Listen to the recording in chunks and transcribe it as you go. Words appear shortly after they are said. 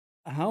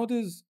How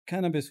does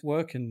cannabis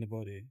work in the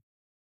body?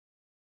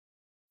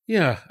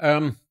 Yeah,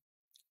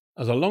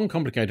 there's a long,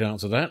 complicated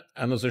answer to that,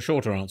 and there's a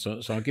shorter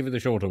answer, so I'll give you the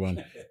shorter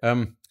one.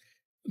 Um,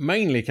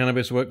 Mainly,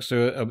 cannabis works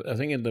through, I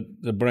think, in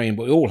the brain,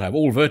 but we all have,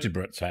 all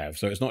vertebrates have,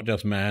 so it's not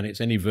just man, it's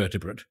any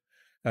vertebrate,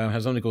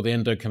 has something called the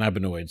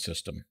endocannabinoid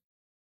system.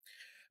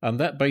 And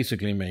that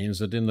basically means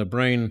that in the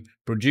brain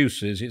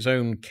produces its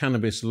own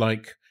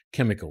cannabis-like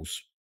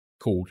chemicals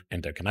called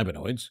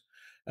endocannabinoids,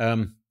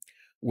 um,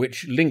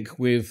 which link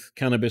with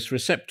cannabis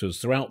receptors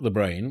throughout the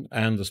brain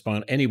and the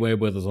spine. Anywhere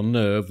where there's a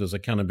nerve, there's a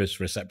cannabis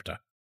receptor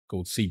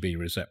called CB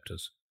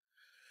receptors.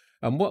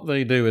 And what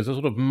they do is a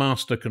sort of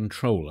master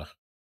controller.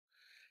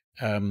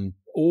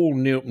 All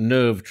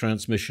nerve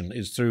transmission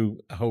is through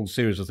a whole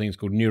series of things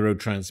called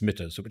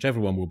neurotransmitters, which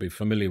everyone will be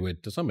familiar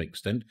with to some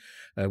extent,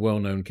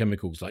 well-known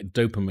chemicals like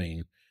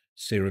dopamine,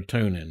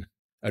 serotonin,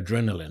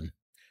 adrenaline.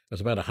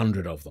 There's about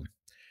 100 of them.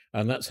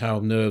 And that's how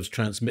nerves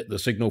transmit the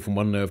signal from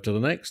one nerve to the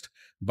next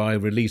by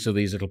release of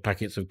these little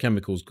packets of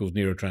chemicals called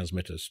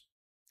neurotransmitters.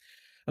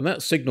 And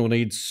that signal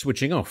needs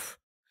switching off.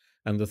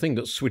 And the thing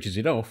that switches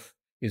it off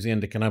is the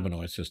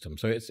endocannabinoid system.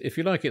 So it's, if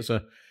you like, it's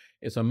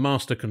a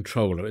master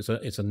controller.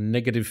 It's a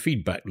negative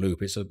feedback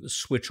loop. It's a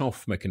switch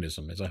off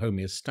mechanism. It's a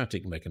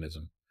homeostatic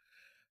mechanism.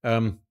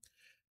 Um,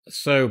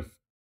 so,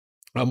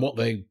 and what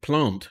they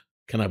plant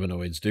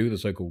cannabinoids do, the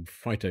so-called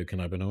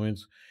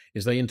phytocannabinoids,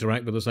 is they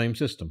interact with the same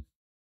system.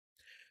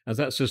 As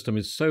that system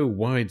is so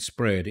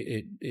widespread,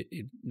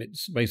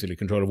 it's basically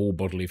control of all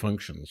bodily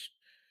functions.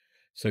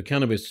 So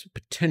cannabis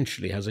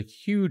potentially has a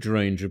huge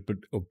range of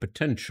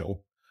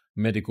potential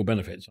medical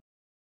benefits.